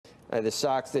the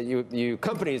stocks that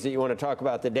companies that you want to talk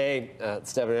about today,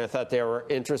 Stephanie. I thought they were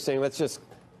interesting. Let's just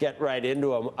get right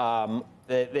into them.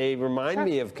 They remind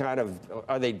me of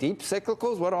are they deep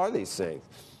cyclicals? What are these things?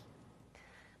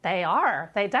 They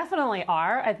are. They definitely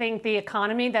are. I think the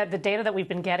economy, the data that we've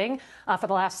been getting for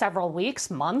the last several weeks,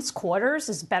 months, quarters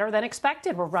is better than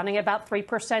expected. We're running about 3%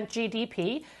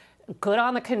 GDP. Good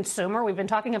on the consumer. We've been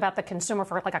talking about the consumer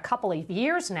for like a couple of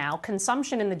years now.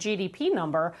 Consumption in the GDP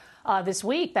number this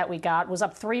week that we got was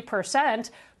up 3%.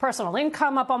 Personal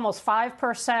income up almost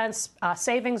 5%.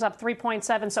 Savings up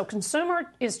 3.7%. So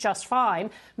consumer is just fine.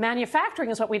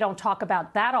 Manufacturing is what we don't talk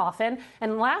about that often.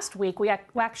 And last week we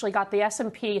actually got the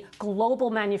S&P Global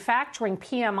Manufacturing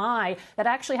PMI that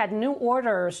actually had new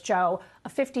orders, Joe,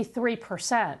 of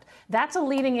 53%. That's a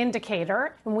leading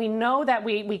indicator. And we know that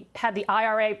we had the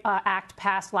IRA Act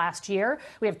passed last year.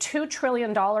 We have $2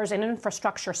 trillion in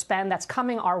infrastructure spend that's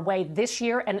coming our way this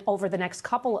year and over the next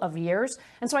couple of years.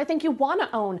 And so I think you want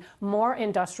to own more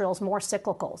industrials, more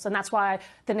cyclicals. And that's why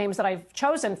the names that I've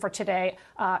chosen for today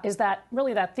is that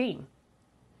theme.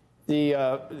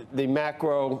 The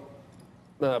macro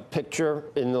picture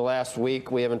in the last week,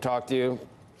 we haven't talked to you.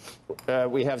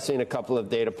 We have seen a couple of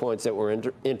data points that were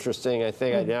interesting. I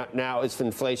think now is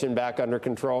inflation back under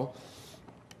control?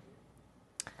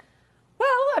 Well,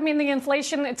 I mean, the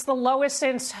inflation, it's the lowest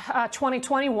since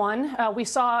 2021. We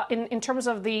saw in terms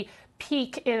of the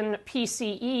peak in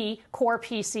PCE, core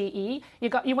PCE,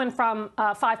 you went from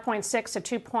 5.6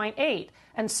 to 2.8.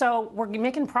 And so we're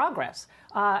making progress.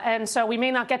 And so we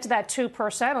may not get to that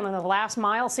 2%. And then the last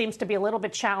mile seems to be a little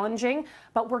bit challenging,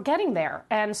 but we're getting there.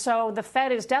 And so the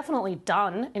Fed is definitely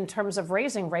done in terms of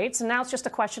raising rates. And now it's just a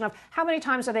question of how many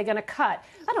times are they going to cut?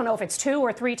 I don't know if it's 2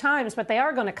 or 3 times, but they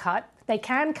are going to cut. They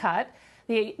can cut.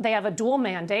 They have a dual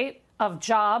mandate of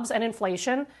jobs and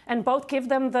inflation, and both give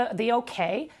them the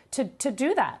okay to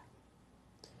do that.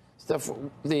 Steph,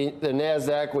 the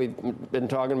NASDAQ, we've been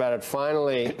talking about it,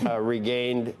 finally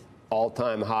regained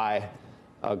all-time high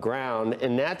ground,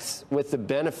 and that's with the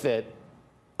benefit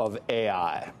of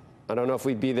AI. I don't know if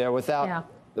we'd be there without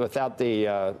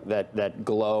the that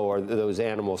glow or those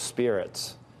animal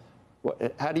spirits.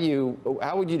 How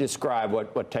would you describe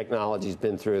what technology's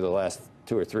been through the last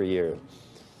 2 or 3 years?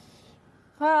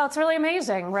 Well, it's really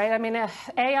amazing, right? I mean,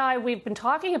 AI, we've been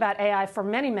talking about AI for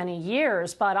many, many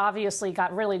years, but obviously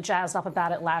got really jazzed up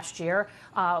about it last year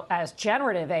as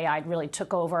generative AI really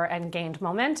took over and gained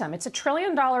momentum. It's $1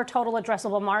 trillion total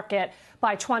addressable market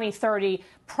by 2030,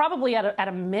 probably at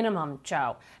a minimum,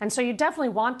 Joe. And so you definitely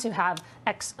want to have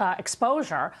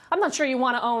exposure. I'm not sure you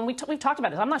want to own, we've talked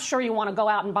about this, I'm not sure you want to go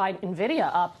out and buy NVIDIA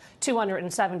up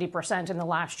 270% in the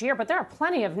last year, but there are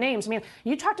plenty of names. I mean,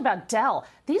 you talked about Dell.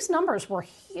 These numbers were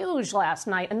huge last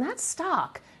night, and that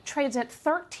stock trades at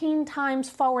 13 times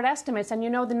forward estimates, and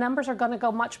you know the numbers are going to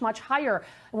go much, much higher.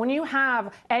 When you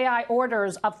have AI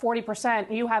orders up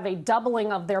 40%, you have a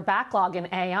doubling of their backlog in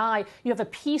AI, you have a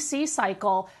PC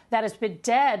cycle that has been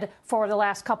dead for the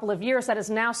last couple of years that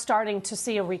is now starting to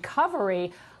see a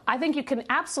recovery. I think you can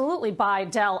absolutely buy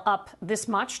Dell up this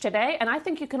much today, and I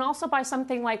think you can also buy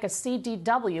something like a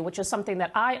CDW, which is something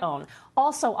that I own,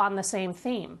 also on the same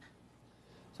theme.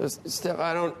 So, Steph,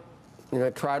 I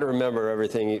try to remember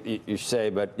everything you say,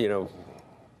 but,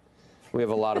 we have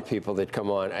a lot of people that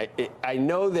come on. I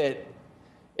know that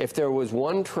if there was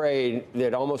one trade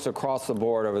that almost across the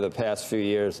board over the past few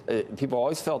years, people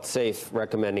always felt safe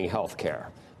recommending healthcare.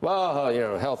 Well,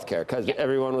 healthcare, because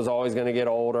everyone was always going to get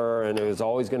older and it was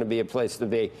always going to be a place to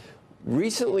be.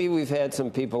 Recently, we've had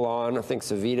some people on, I think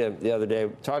Savita the other day,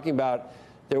 talking about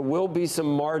there will be some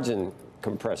margin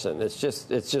compression. It's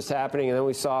just happening. And then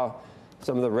we saw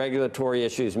some of the regulatory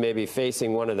issues maybe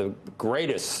facing one of the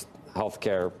greatest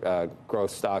healthcare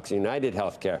growth stocks, United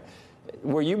Healthcare.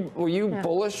 Were you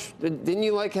bullish? Didn't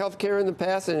you like healthcare in the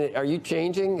past? And are you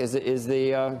changing? Have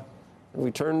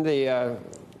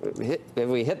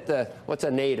we hit the, what's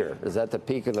a nadir? Is that the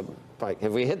peak of the pike?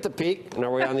 Have we hit the peak and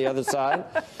are we on the other side?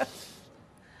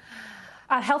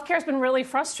 Healthcare has been really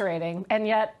frustrating, and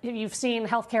yet you've seen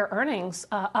healthcare earnings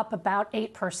up about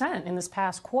 8% in this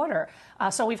past quarter.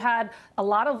 So we've had a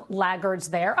lot of laggards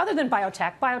there, other than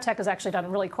biotech. Biotech has actually done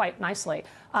really quite nicely.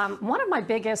 One of my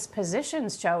biggest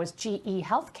positions, Joe, is GE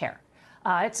Healthcare.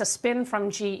 It's a spin from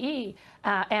GE,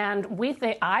 and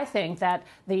I think that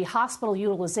the hospital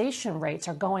utilization rates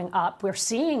are going up. We're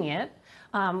seeing it.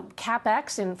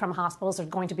 CapEx from hospitals are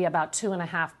going to be about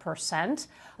 2.5%.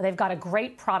 They've got a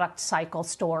great product cycle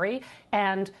story,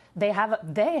 and they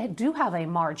do have a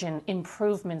margin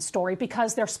improvement story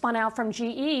because they're spun out from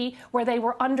GE, where they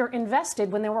were underinvested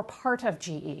when they were part of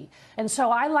GE. And so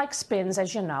I like spins,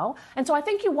 as you know. And so I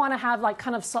think you want to have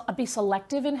be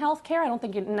selective in healthcare. I don't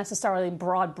think you necessarily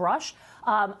broad brush.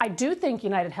 I do think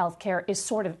United Healthcare is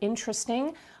sort of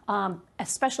interesting,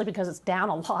 especially because it's down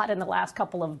a lot in the last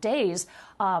couple of days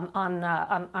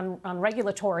on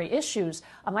regulatory issues.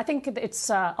 I think it's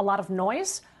a lot of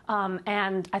noise.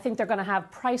 And I think they're going to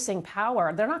have pricing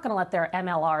power. They're not going to let their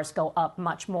MLRs go up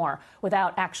much more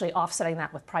without actually offsetting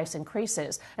that with price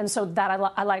increases. And so that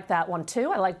I like that one,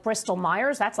 too. I like Bristol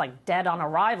Myers. That's like dead on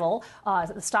arrival.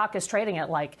 The stock is trading at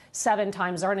like 7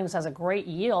 times earnings, has a great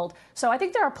yield. So I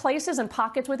think there are places and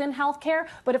pockets within healthcare.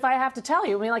 But if I have to tell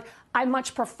you, I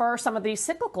much prefer some of these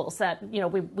cyclicals that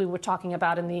we were talking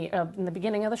about in the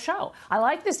beginning of the show. I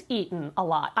like this Eaton a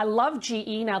lot. I love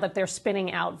GE now that they're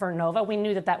spinning out Vernova. We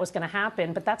knew that was going to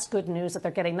happen, but that's good news that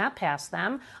they're getting that past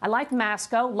them. I like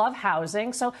Masco, love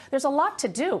housing. So there's a lot to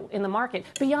do in the market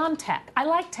beyond tech. I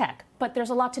like tech, but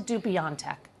there's a lot to do beyond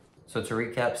tech. So to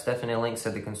recap, Stephanie Link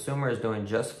said the consumer is doing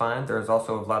just fine. There's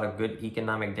also a lot of good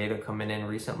economic data coming in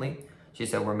recently. She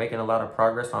said we're making a lot of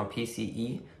progress on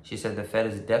PCE. She said the Fed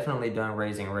is definitely done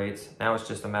raising rates. Now it's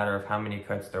just a matter of how many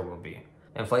cuts there will be.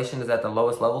 Inflation is at the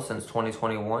lowest level since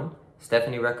 2021.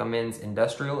 Stephanie recommends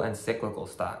industrial and cyclical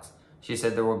stocks. She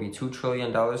said there will be $2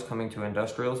 trillion coming to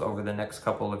industrials over the next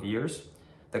couple of years.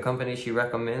 The companies she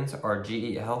recommends are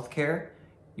GE Healthcare,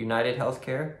 United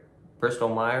Healthcare, Bristol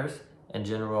Myers, and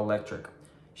General Electric.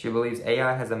 She believes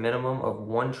AI has a minimum of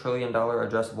 $1 trillion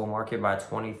addressable market by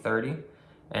 2030.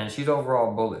 And she's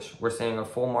overall bullish. We're seeing a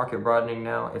full market broadening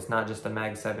now. It's not just the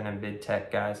Mag 7 and big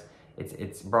tech guys.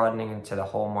 It's broadening into the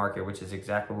whole market, which is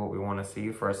exactly what we want to see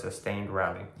for a sustained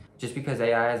rally. Just because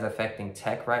AI is affecting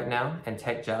tech right now and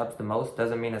tech jobs the most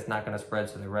doesn't mean it's not going to spread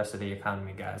to the rest of the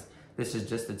economy, guys. This is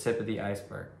just the tip of the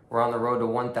iceberg. We're on the road to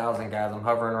 1,000, guys. I'm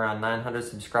hovering around 900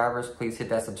 subscribers. Please hit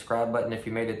that subscribe button if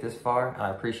you made it this far.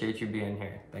 I appreciate you being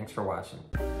here. Thanks for watching.